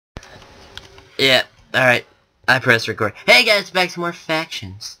Yeah, alright. I press record. Hey guys, back to more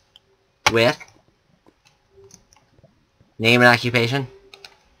factions. With... name and occupation.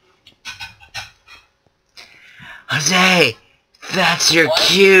 Jose! That's your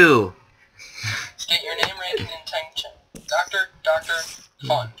cue! State your name, rank, and intention. Doctor,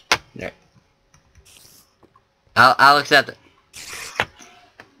 fun. Right. I'll accept it.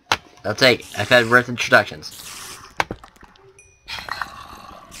 I'll take it. I've had worth introductions.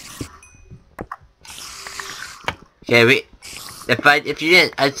 Okay, if you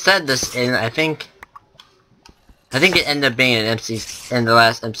didn't, I said this in, I think it ended up being an in the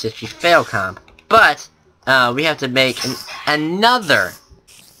last MC fail comp, but, we have to make another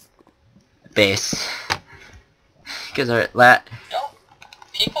base, because our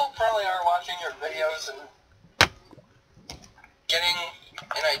people probably are watching your videos and getting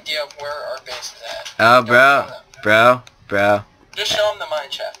an idea of where our base is at. Oh, bro. Just show them the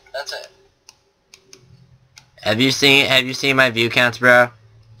mine shaft, that's it. Have you seen my view counts, bro?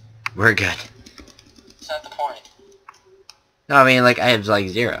 We're good. That's not the point. No, I mean, like, I have, like,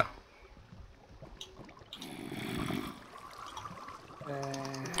 0.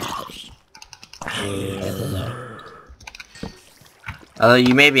 Although,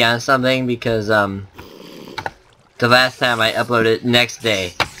 you may be on something, because, the last time I uploaded, next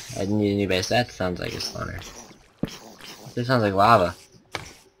day, I need a new base. That sounds like a spawner. This sounds like lava.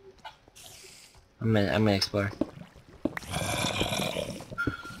 I'm gonna explore.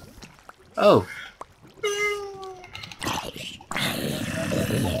 Oh!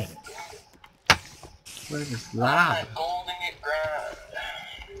 What is lava?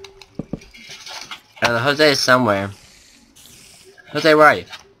 Jose is somewhere. Jose, where are you?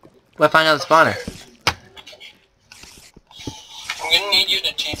 We'll find out the spawner. I'm gonna need you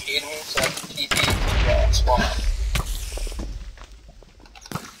to TP to me so I can TP the spawn.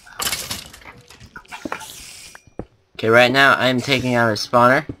 Okay, right now I'm taking out a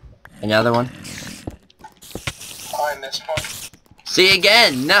spawner. Another one. Oh, I missed one. See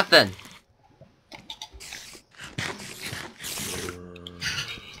again! Nothing!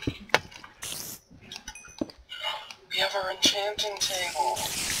 We have our enchanting table.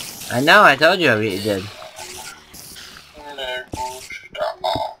 I know, I told you we did.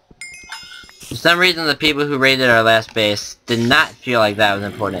 For some reason the people who raided our last base did not feel like that was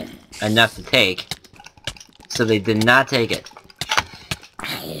important enough to take. So they did not take it.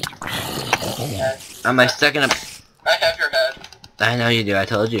 I'm like stuck in a... I have your head. I know you do, I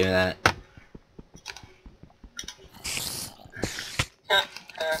told you that.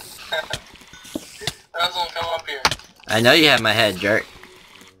 Russell, come up here. I know you have my head, jerk.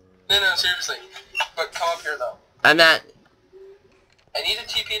 No, seriously. But come up here, though. I'm not... I need a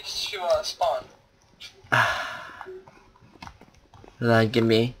TP to spawn. Give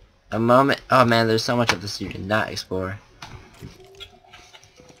me a moment. Oh man, there's so much of this you did not explore.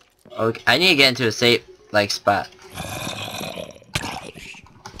 Okay, I need to get into a safe, like, spot.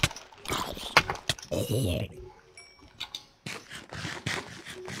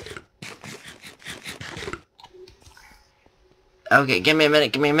 Okay, give me a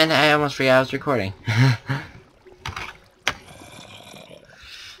minute, I almost forgot I was recording.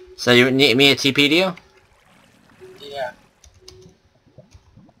 So you need me a TP to you? Yeah.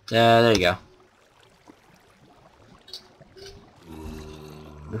 There you go.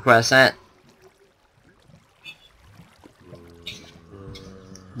 Request sent.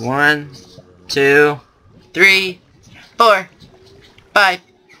 1, 2, 3, 4, 5.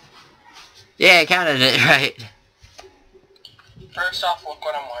 Yeah, I counted it right. First off, look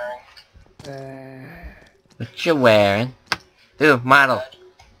what I'm wearing. What you wearing? Ooh, model.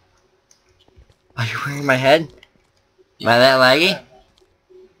 Are you wearing my head? Am I that laggy?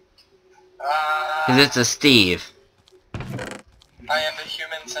 Cause it's a Steve. I am a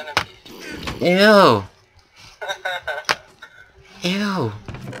human centipede. Ew. Ew.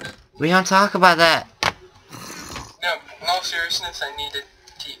 We don't talk about that. No, in all seriousness, I need a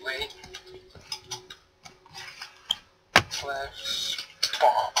wait. Slash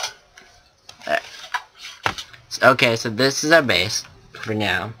spawn. Alright. Okay, so this is our base. For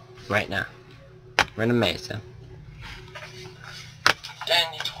now. Right now. We're in a mesa.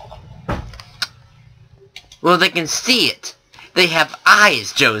 Dan, you told them. Well, they can see it. They have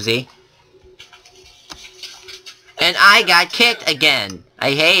eyes, Josie. And I got kicked again.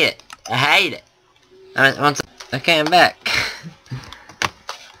 I hate it. I hate it. Okay, I'm back.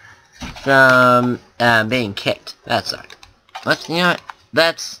 From being kicked. That sucked. Let's, you know what?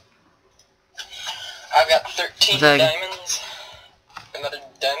 That's... I've got 13 diamonds. Another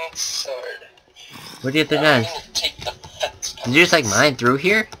diamond sword. Where'd you get the guns? Did you just like mine through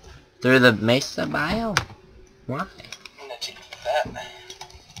here? Through the Mesa bio? Why? I'm gonna take that.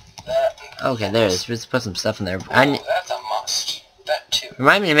 Okay, there it is. Let's put some stuff in there. Ooh, that's a must. That too.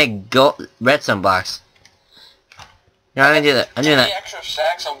 Remind me to make gold redstone blocks. No, I'm gonna do that. I'm doing that. Extra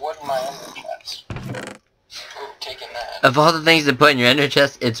stacks of wood in my ender chest. Ooh, taking that. Of all the things to put in your ender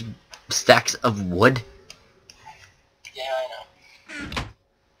chest, it's stacks of wood. Yeah, I know.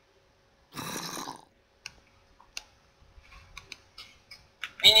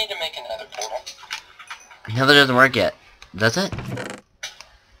 We need to make another portal. Another doesn't work yet. Does it?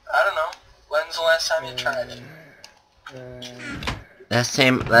 I don't know. When's the last time you tried it? Last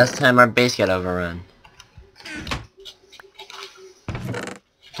time our base got overrun.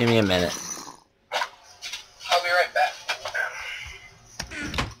 Give me a minute. I'll be right back.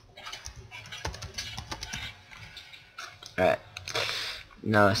 Alright.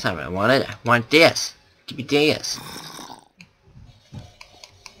 No, that's not what I wanted. I want this. Give me this.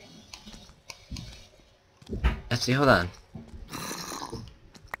 Let's see, hold on.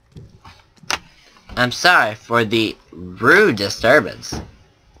 I'm sorry for the rude disturbance,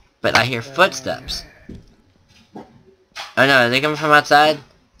 but I hear footsteps. Oh no, are they coming from outside?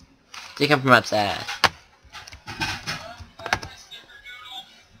 They come from outside.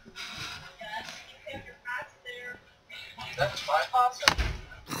 That's my pasta.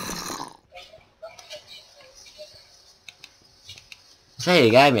 Say,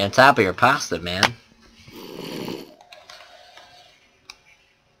 you gotta be on top of your pasta, man.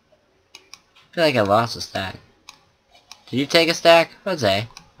 I feel like I lost a stack. Did you take a stack? Jose,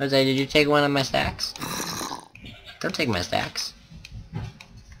 did you take one of my stacks? Don't take my stacks.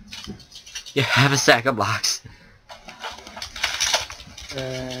 You have a stack of blocks.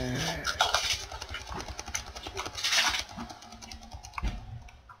 I've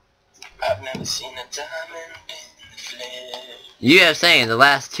never seen a diamond in the flesh. You have saying in the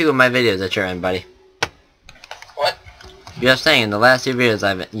last 2 of my videos that you're in, buddy. What? You have saying in the last 2 videos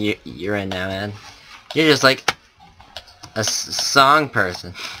you're in now, man. You're just like a song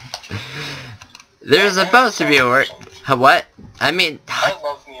person. There's supposed to be a word. What? I mean, I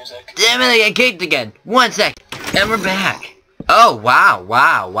love music. damn it, I got kicked again. 1 sec. And we're back. Oh, wow,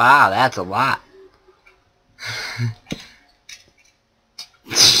 wow, wow. That's a lot.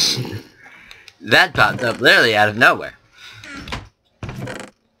 That popped up literally out of nowhere.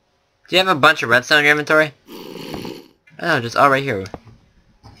 Do you have a bunch of redstone in your inventory? Oh, just all right here.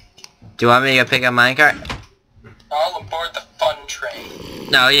 Do you want me to go pick up minecart? All aboard the fun train.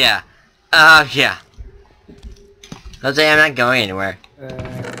 No, yeah. Yeah. Jose, I'm not going anywhere.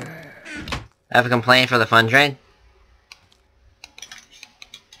 I have a complaint for the fun train.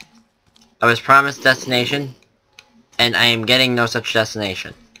 I was promised destination, and I am getting no such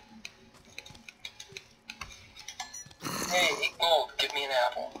destination. Hey, 8 gold, give me an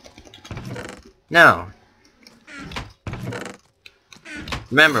apple. No.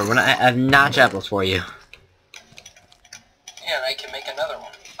 Remember, when I have notch apples for you. Yeah, and I can make another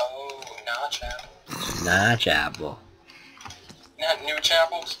one. Oh, notch apple. Notch apple. Not new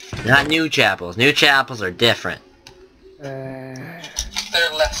chapels? Not new chapels. New chapels are different. They're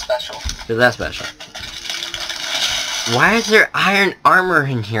less special. They're less special. Why is there iron armor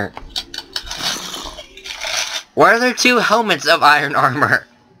in here? Why are there 2 helmets of iron armor?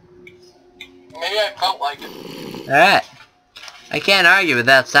 Maybe I felt like it. Alright. I can't argue with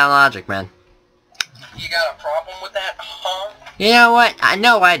that sound logic, man. You got a problem with that, huh? You know what?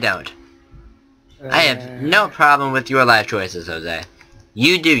 No, I don't. I have no problem with your life choices, Jose.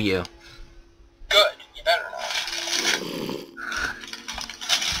 You do you. Good. You better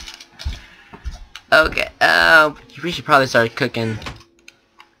not. Okay, we should probably start cooking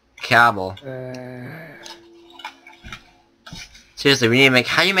cobble. Seriously, we need to make...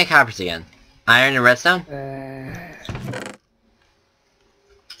 How do you make hoppers again? Iron and redstone?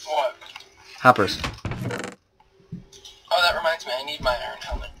 What? Hoppers. Oh, that reminds me. I need my iron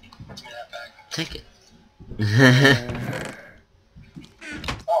helmet. Give me that back. Take it.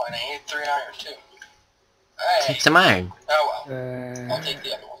 Oh, and I need 3 iron, too. Hey. Take some iron. Oh, well. I'll take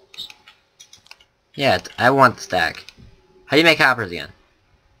the other one. Yeah, I want the stack. How do you make hoppers again?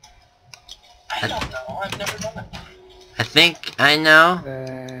 I don't know. I've never done it. I think I know.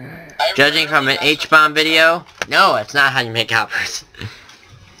 Judging from an H-bomb video, no, it's not how you make hoppers.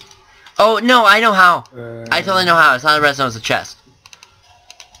 Oh, no, I know how. I totally know how. It's not a redstone, it's a chest.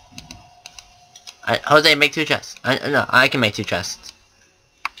 Jose, make 2 chests. No, I can make 2 chests.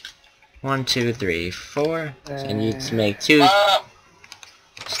 1, 2, 3, 4. So I need to make 2.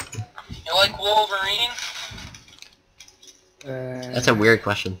 You like Wolverine? That's a weird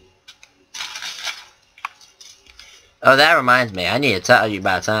question. Oh, that reminds me. I need to tell you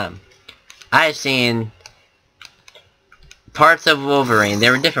about time. I've seen parts of Wolverine. They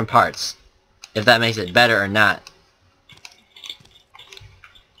were different parts. If that makes it better or not.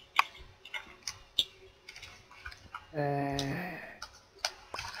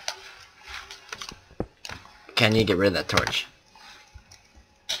 Can you get rid of that torch?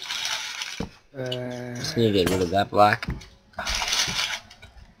 Just need to get rid of that block.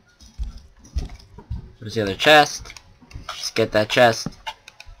 Where's the other chest? Just get that chest.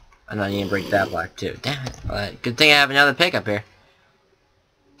 And I need to break that block too. Damn it. Well, good thing I have another pickup here.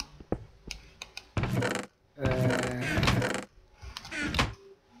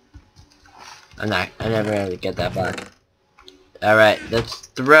 I'm never gonna get that block. Alright, let's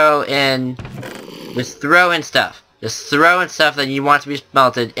throw in... Just throw in stuff. Just throw in stuff that you want to be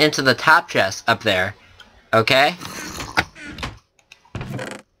smelted into the top chest up there. Okay?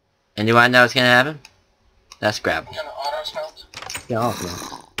 And you wanna know what's gonna happen? Let's grab. Gonna auto smelt? Yeah, auto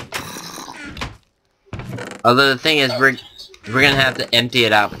smelt. Although the thing is, we're gonna have to empty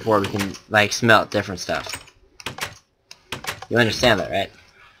it out before we can, like, smelt different stuff. You understand that, right?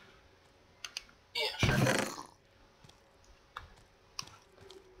 Yeah, sure.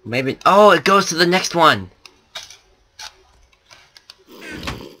 Maybe... Oh, it goes to the next one!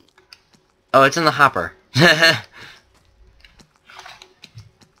 Oh, it's in the hopper.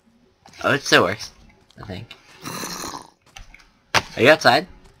 Oh, it still works. I think. Are you outside?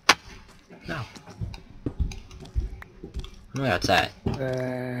 No. I'm outside.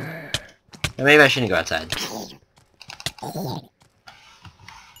 Or maybe I shouldn't go outside. You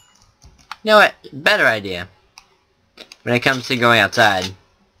know what? Better idea. When it comes to going outside.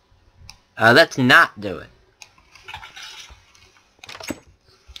 Let's not do it.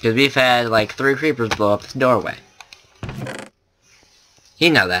 Because we've had like 3 creepers blow up the doorway.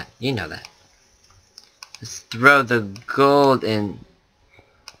 You know that. You know that. Let's throw the gold into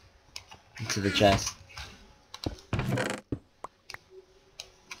the chest.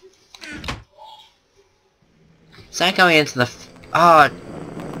 It's not going into the... Oh!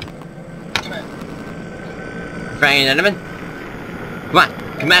 Come on. Defying Enderman? Come on,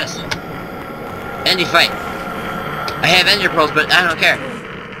 come at us! End your fight! I have ender pearls, but I don't care.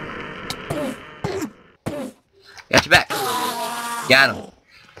 Got your back. Got him.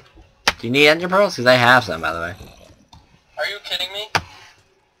 Do you need ender pearls? Because I have some, by the way. Are you kidding me?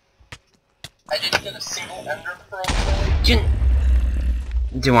 I didn't get a single ender pearl today.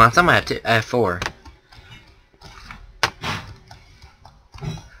 Do you want some? I have 4.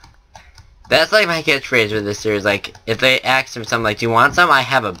 That's like my catchphrase with this series. Like, if they ask him something like, "Do you want some?" I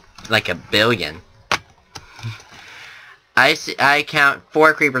have a billion. I count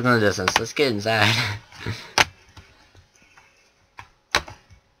 4 creepers in the distance. Let's get inside.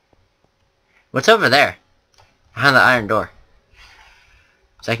 What's over there? Behind the iron door.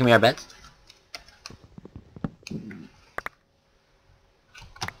 Is that gonna be our beds?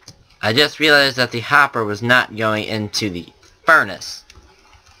 I just realized that the hopper was not going into the furnace.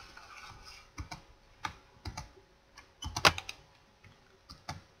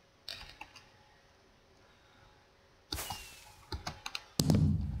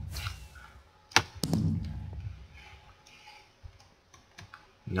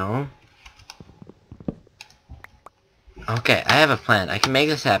 No? Okay, I have a plan. I can make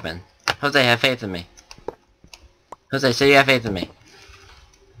this happen. Jose, have faith in me. Jose, say you have faith in me.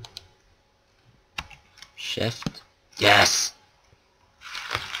 Shift. Yes!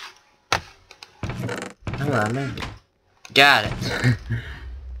 Come on, man. Got it.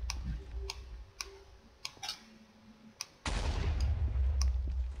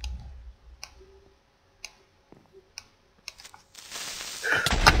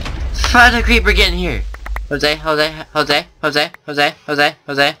 Find a creeper getting here. Jose, Jose, Jose, Jose, Jose, Jose,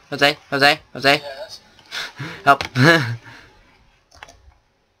 Jose, Jose, Jose, Jose. Yes. Help. Coming.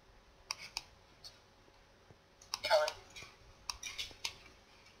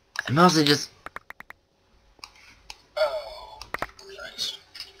 I'm mostly just... Oh, Christ.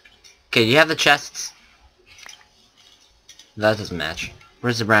 Okay, do you have the chests? That doesn't match.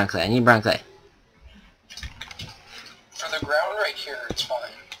 Where's the brown clay? I need brown clay. For the ground right here, it's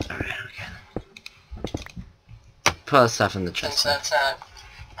fine. Alright, okay. Put all the stuff in the Since chest. that's not...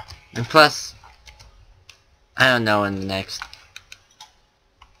 And plus... I don't know when the next...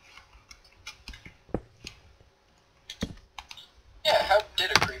 Yeah, how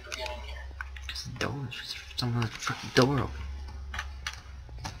did a creeper get in here? Because the door is just... Someone left the frickin' door open.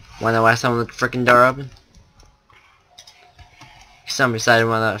 Wanna know why someone left the frickin' door open? Someone decided to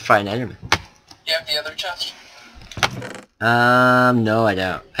want to fight an enderman. You have the other chest? No I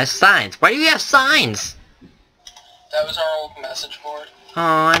don't. I have signs. Why do you have signs? That was our old message board. Oh,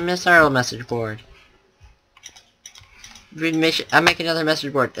 I miss our old message board. I'll make another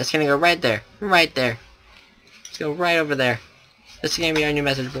message board. That's gonna go right there. Right there. Let's go right over there. This is gonna be our new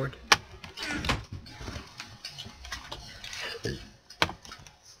message board.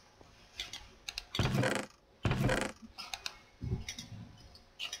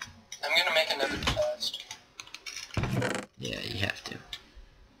 I'm gonna make another chest. Yeah, you have to.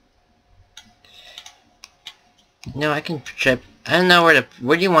 No, I can trip. I don't know where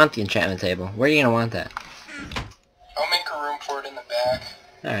do you want the enchantment table? Where are you gonna want that? I'll make a room for it in the back.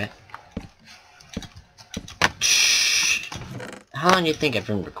 Alright. Shh. How long do you think I've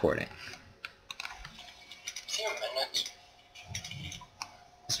been recording? A few minutes.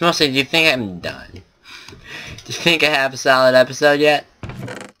 It's mostly, do you think I'm done? Do you think I have a solid episode yet?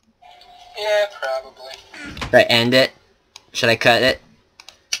 Yeah, probably. Should I end it? Should I cut it?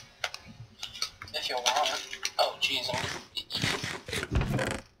 If you want. Oh, jeez.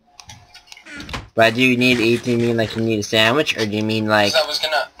 But do you need to eat? Do you mean like you need a sandwich? Or do you mean like... I was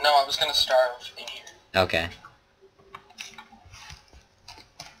gonna starve in here. Okay.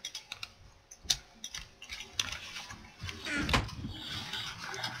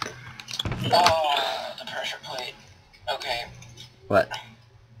 Oh, the pressure plate. Okay. What?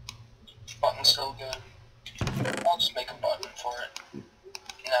 Button's still good. I'll just make a button for it.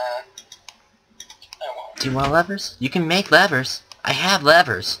 Nah. I won't. Do you want levers? You can make levers. I have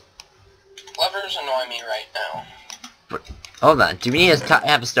levers. Levers annoy me right now. Hold on. Do we need to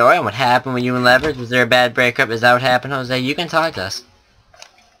have a story on what happened when you and Levers? Was there a bad breakup? Is that what happened, Jose? You can talk to us.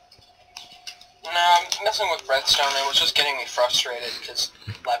 No, I'm messing with redstone. It was just getting me frustrated because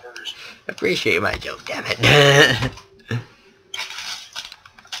levers. Appreciate my joke, damn it.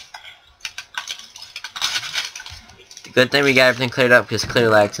 Good thing we got everything cleared up because clear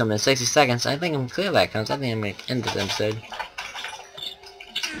lag coming in 60 seconds. I think when clear lag comes, I think I'm going to end this episode.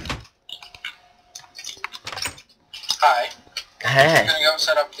 Hi. Hey. I'm gonna go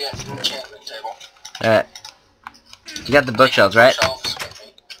set up the enchantment table. Alright. You got the bookshelves, right? Bookshelves with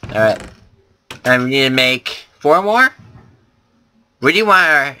me. Alright. And we need to make 4 more? Where do you want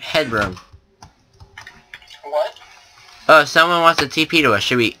our headroom? What? Oh, someone wants to TP to us.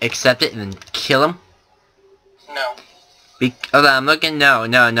 Should we accept it and then kill him? No. Hold on, I'm looking.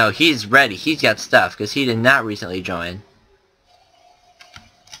 No. He's ready. He's got stuff because he did not recently join.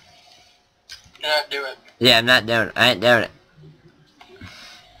 Do not do it. Yeah, I'm not doing it. I ain't doing it.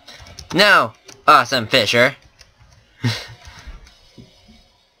 No! Awesome, Fisher.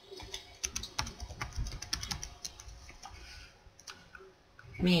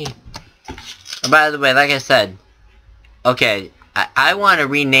 Me. Oh, by the way, like I said, okay, I want to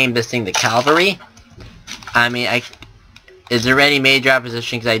rename this thing the Calvary. I mean, is there any major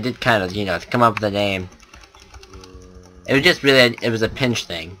opposition? Because I did kind of, come up with a name. It was just really, it was a pinch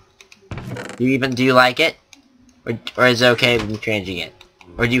thing. Do you like it? Or is it okay with me changing it?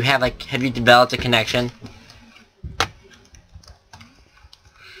 Or do you have, have you developed a connection?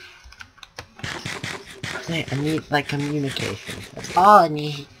 I need, communication. That's all I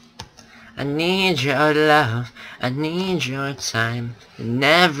need. I need your love. I need your time. And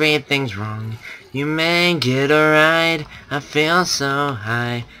everything's wrong. You make it alright. I feel so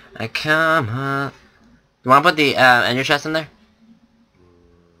high. I come up. You wanna put the, ender chest in there?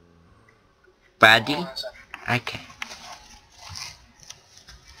 Buddy? Okay.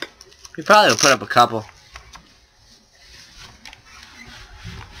 We probably will put up a couple.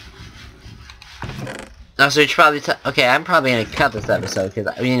 No, so you should probably okay, I'm probably gonna cut this episode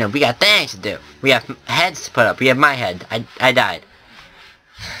because we got things to do. We have heads to put up. We have my head. I died.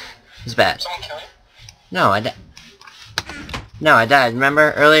 It's bad. Someone kill you? No, I died. No, I died.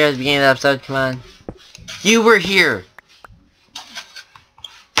 Remember earlier at the beginning of the episode? Come on. You were here.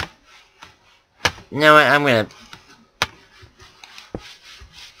 You know what? I'm gonna.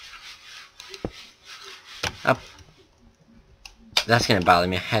 Up. That's gonna bother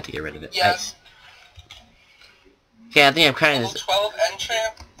me. I have to get rid of it. Yes. Okay, I think I'm kind of... Level 12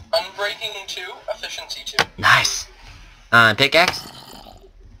 enchant, unbreaking 2, efficiency 2. Nice. Pickaxe?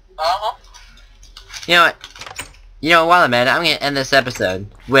 Uh-huh. You know what? While I'm at it, I'm gonna end this episode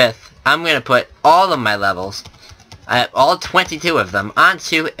with... I'm gonna put all of my levels, all 22 of them,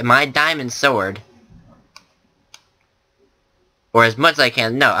 onto my diamond sword. Or as much as I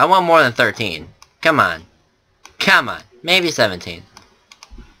can. No, I want more than 13. Come on. Come on. Maybe 17.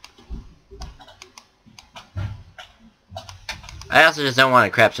 I also just don't want a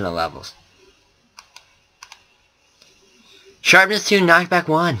crap ton of levels. Sharpness 2, knockback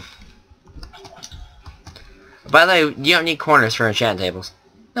 1. By the way, you don't need corners for enchant tables.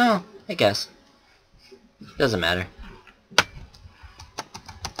 No, I guess. Doesn't matter.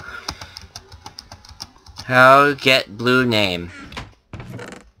 How get blue name?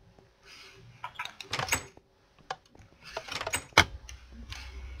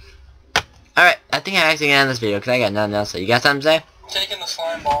 Alright, I think I actually end this video because I got nothing else. So you got something to say? I'm taking the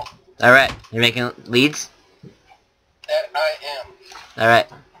slime ball. Alright, you're making leads? That I am. Alright.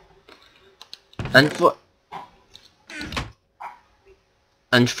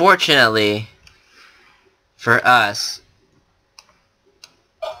 Unfortunately, for us...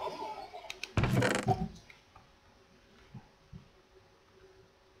 Oh.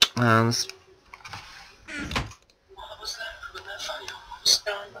 What was that? When that fire was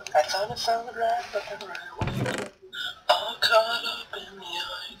done, I thought I found the right, but the right way. All caught up in the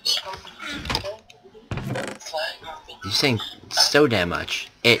ice. Flag moving. You sing so damn much.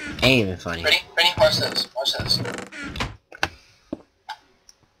 It ain't even funny. Ready? Ready? Watch this. Watch this.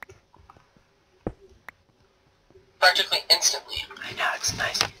 Practically instantly. I know, it's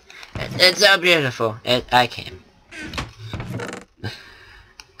nice. It's so beautiful. I came.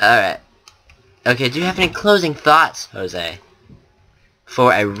 Alright. Okay, do you have any closing thoughts, Jose?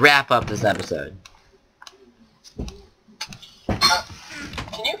 Before I wrap up this episode.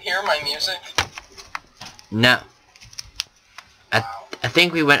 Can you hear my music? No. I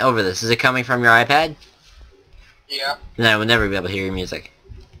think we went over this. Is it coming from your iPad? Yeah. No, we'll never be able to hear your music.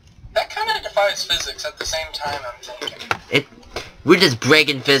 That kind of defies physics at the same time, I'm thinking. We're just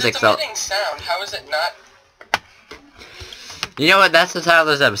breaking physics. It's emitting sound. How is it not? You know what? That's the title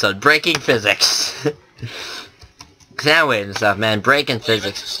of this episode. Breaking physics. Sound and stuff, man. Breaking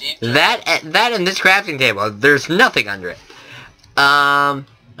physics. That and this crafting table. There's nothing under it.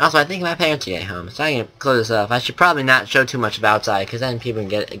 Also, I think my parents are getting home, so I'm gonna close this off. I should probably not show too much of outside, because then people can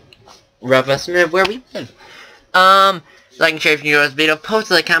get a rough estimate of where we live. Like and share if you enjoyed this video. Post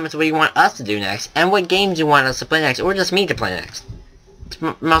in the comments what you want us to do next, and what games you want us to play next, or just me to play next. It's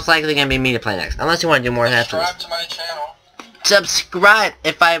most likely gonna be me to play next, unless you want to do more after this. Subscribe to my channel. Subscribe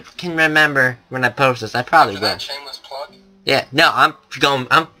if I can remember when I post this. I probably will. That shameless plug. Yeah, no, I'm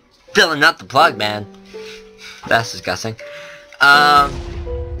filling up the plug, man. That's disgusting.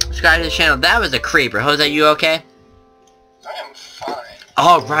 Subscribe to the channel. That was a creeper. Jose, you okay? I am fine.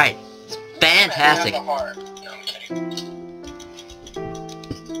 Alright. It's fantastic. No, I'm kidding.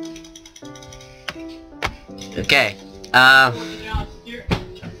 Okay.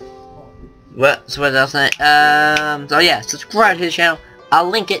 What else? So yeah, subscribe to the channel. I'll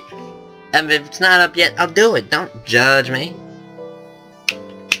link it. And if it's not up yet, I'll do it. Don't judge me.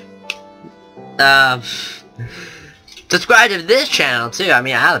 Subscribe to this channel too. I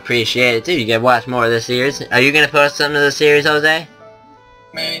mean, I'll appreciate it too. You can watch more of this series. Are you gonna post some of the series, Jose?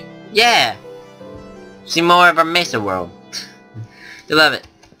 Me? Yeah. See more of our Mesa world. You love it.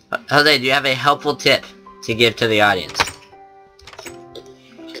 Jose, do you have a helpful tip to give to the audience?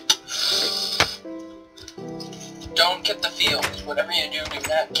 Don't get the feels. Whatever you do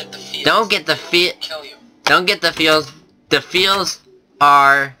not get the feels. Don't get the feel. Kill you. Don't get the feels. The feels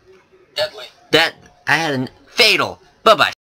are Deadly. that I had a fatal. Bye bye.